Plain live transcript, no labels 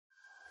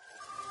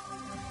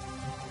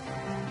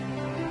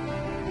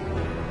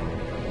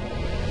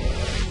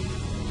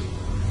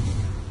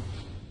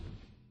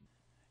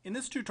In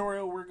this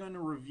tutorial, we're going to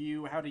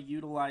review how to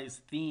utilize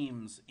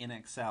themes in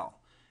Excel.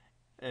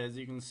 As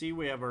you can see,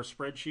 we have our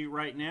spreadsheet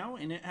right now,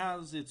 and it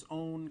has its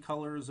own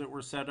colors that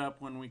were set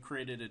up when we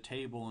created a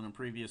table in a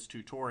previous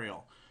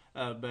tutorial.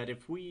 But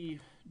if we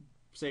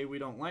say we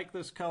don't like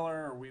this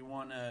color, or we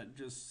want to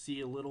just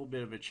see a little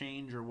bit of a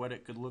change or what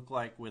it could look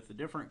like with a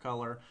different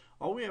color,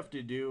 all we have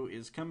to do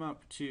is come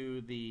up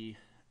to the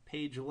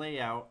page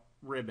layout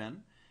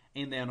ribbon,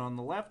 and then on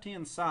the left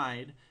hand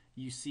side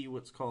you see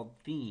what's called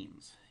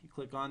themes. You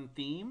click on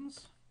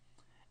themes,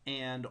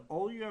 and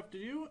all you have to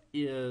do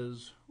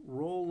is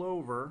roll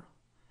over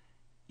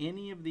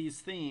any of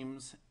these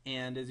themes,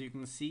 and as you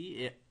can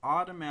see, it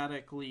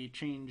automatically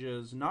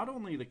changes not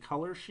only the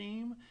color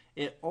scheme,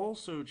 it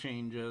also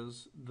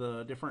changes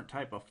the different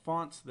type of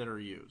fonts that are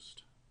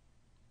used.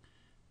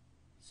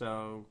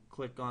 So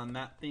click on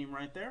that theme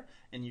right there,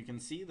 and you can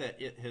see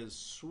that it has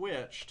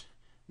switched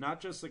not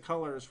just the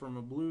colors from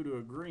a blue to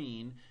a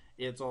green,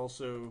 it's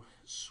also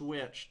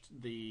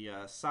switched the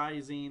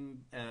sizing,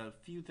 a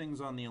few things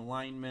on the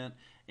alignment,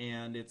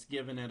 and it's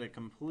given it a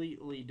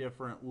completely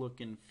different look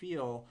and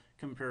feel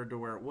compared to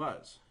where it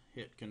was.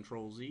 Hit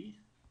Control Z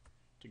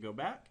to go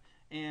back,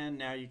 and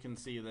now you can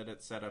see that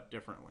it's set up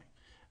differently.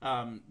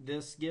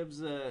 This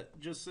gives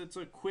it's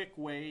a quick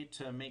way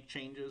to make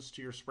changes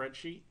to your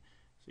spreadsheet.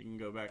 So you can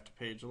go back to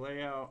page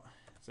layout,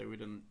 say we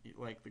didn't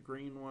like the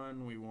green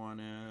one, we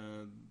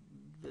wanted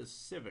this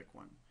civic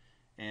one.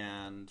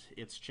 And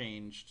it's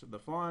changed the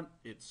font,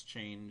 it's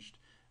changed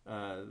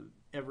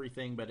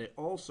everything, but it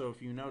also, if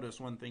you notice,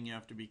 one thing you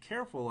have to be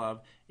careful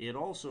of, it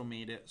also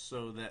made it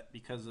so that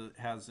because it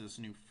has this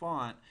new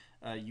font,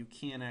 you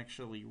can't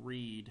actually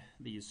read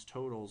these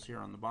totals here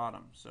on the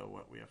bottom. So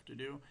what we have to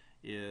do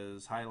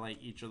is highlight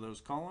each of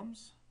those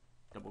columns,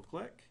 double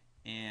click,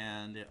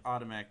 and it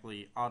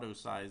automatically auto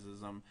sizes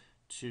them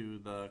to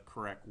the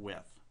correct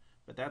width.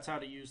 But that's how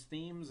to use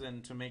themes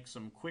and to make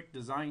some quick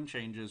design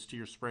changes to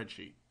your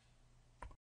spreadsheet.